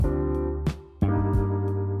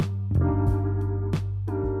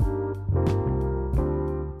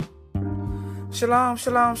Shalom,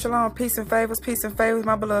 shalom, shalom. Peace and favors,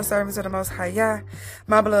 my beloved servants of the Most High Yah.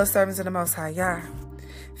 My beloved servants of the Most High Yah.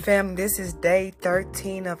 Family, this is day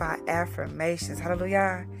 13 of our affirmations.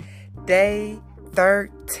 Hallelujah. Day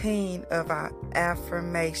 13 of our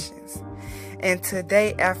affirmations. And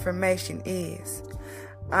today's affirmation is,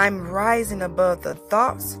 I'm rising above the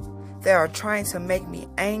thoughts that are trying to make me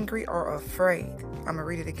angry or afraid. I'm going to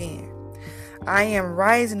read it again. I am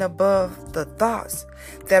rising above the thoughts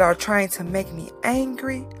that are trying to make me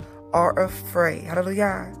angry or afraid.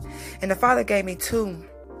 Hallelujah. And the Father gave me two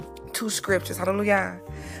scriptures. Hallelujah.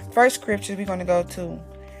 First scripture, we're going to go to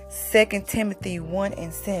 2 Timothy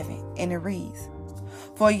 1:7. And it reads,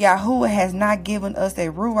 For Yahuwah has not given us a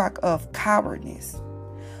ruach of cowardness,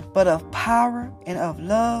 but of power and of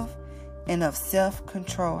love and of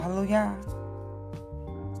self-control. Hallelujah.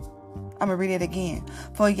 I'm going to read it again.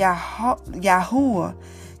 For Yahuwah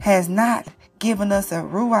has not given us a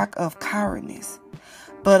ruach of cowardness,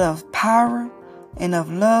 but of power and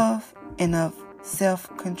of love and of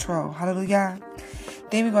self-control. Hallelujah.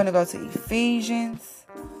 Then we're going to go to Ephesians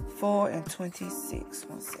 4:26.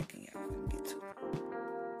 1 second, y'all. Let me get to it.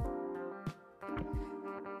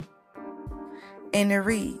 And it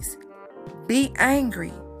reads, Be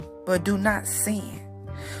angry, but do not sin.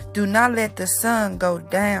 Do not let the sun go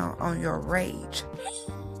down on your rage.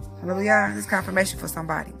 Hallelujah. This is confirmation for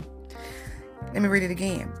somebody. Let me read it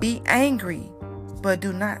again. Be angry, but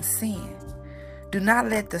do not sin. Do not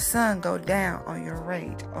let the sun go down on your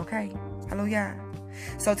rage. Okay? Hallelujah.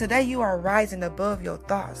 So today you are rising above your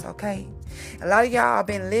thoughts. Okay? A lot of y'all have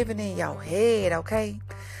been living in your head. Okay?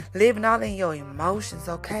 Living all in your emotions.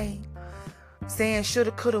 Okay? Saying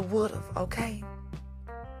shoulda, coulda, woulda. Okay?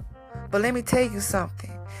 But let me tell you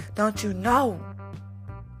something. Don't you know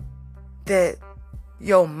that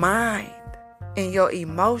your mind and your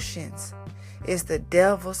emotions is the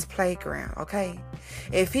devil's playground, okay?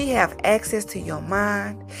 If he have access to your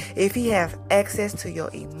mind, if he have access to your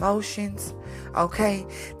emotions, okay,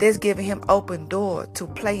 that's giving him open door to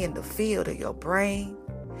play in the field of your brain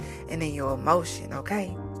and in your emotion,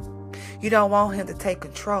 okay? You don't want him to take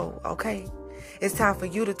control, okay? It's time for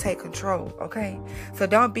you to take control, okay? So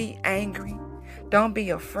don't be angry. Don't be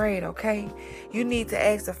afraid, okay? You need to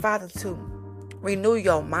ask the Father to renew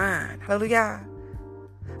your mind. Hallelujah.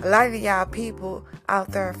 A lot of y'all people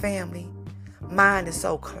out there, family, mind is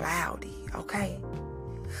so cloudy, okay?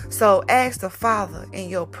 So ask the Father in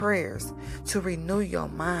your prayers to renew your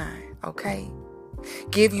mind, okay?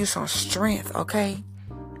 Give you some strength, okay?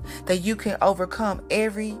 That you can overcome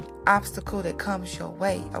every obstacle that comes your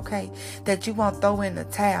way, okay? That you won't throw in the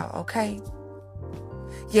towel, okay?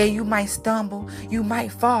 Yeah, you might stumble, you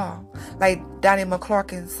might fall. Like Donnie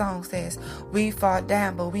McClurkin's song says, we fall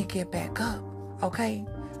down, but we get back up, okay?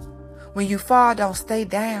 When you fall, don't stay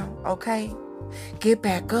down, okay? Get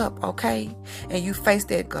back up, okay? And you face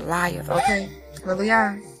that Goliath, okay?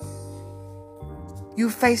 Hallelujah. You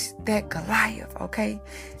face that Goliath, okay?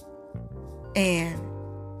 And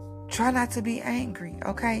try not to be angry,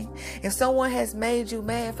 okay? If someone has made you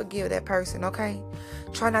mad, forgive that person, okay?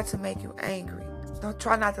 Try not to make you angry. Don't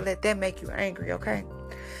try not to let them make you angry, okay?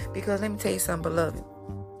 Because let me tell you something, beloved.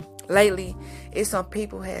 Lately, it's some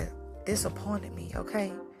people have disappointed me,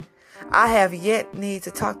 okay? I have yet need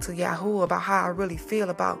to talk to Yahuwah about how I really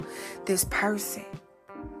feel about this person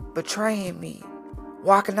betraying me,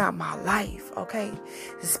 walking out my life, okay?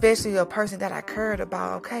 Especially a person that I cared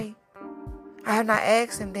about, okay? I have not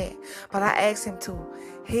asked him that, but I asked him to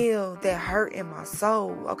heal that hurt in my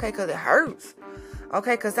soul, okay? Because it hurts,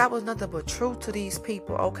 okay? Because that was nothing but truth to these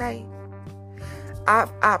people, okay?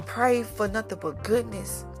 I pray for nothing but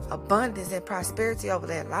goodness, abundance, and prosperity over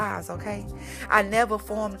their lives, okay? I never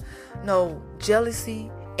formed no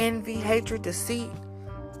jealousy, envy, hatred, deceit.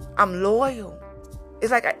 I'm loyal.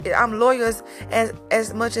 It's like I'm loyal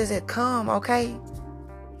as much as it come, okay?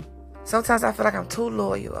 Sometimes I feel like I'm too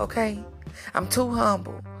loyal, okay? I'm too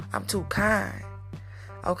humble. I'm too kind.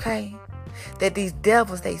 Okay? That these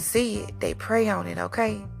devils, they see it. They prey on it.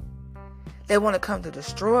 Okay? They want to come to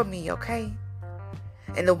destroy me. Okay?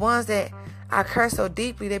 And the ones that I curse so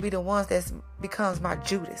deeply, they be the ones that becomes my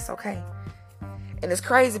Judas. Okay? And it's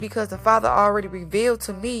crazy because the Father already revealed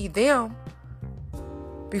to me them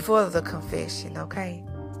before the confession. Okay?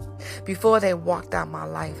 Before they walked out my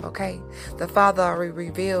life, okay? The Father already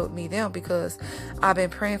revealed me them because I've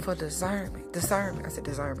been praying for discernment. Discernment.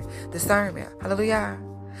 Hallelujah.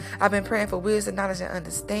 I've been praying for wisdom, knowledge, and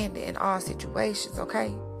understanding in all situations,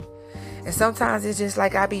 okay? And sometimes it's just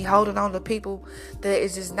like I be holding on to people that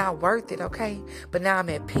it's just not worth it, okay? But now I'm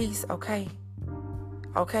at peace, okay?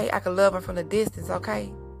 Okay? I can love them from a distance,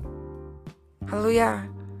 okay? Hallelujah.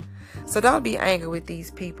 So don't be angry with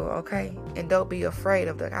these people, okay? And don't be afraid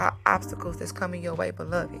of the obstacles that's coming your way,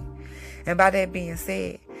 beloved. And by that being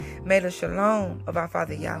said, may the shalom of our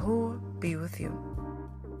Father Yahuwah be with you.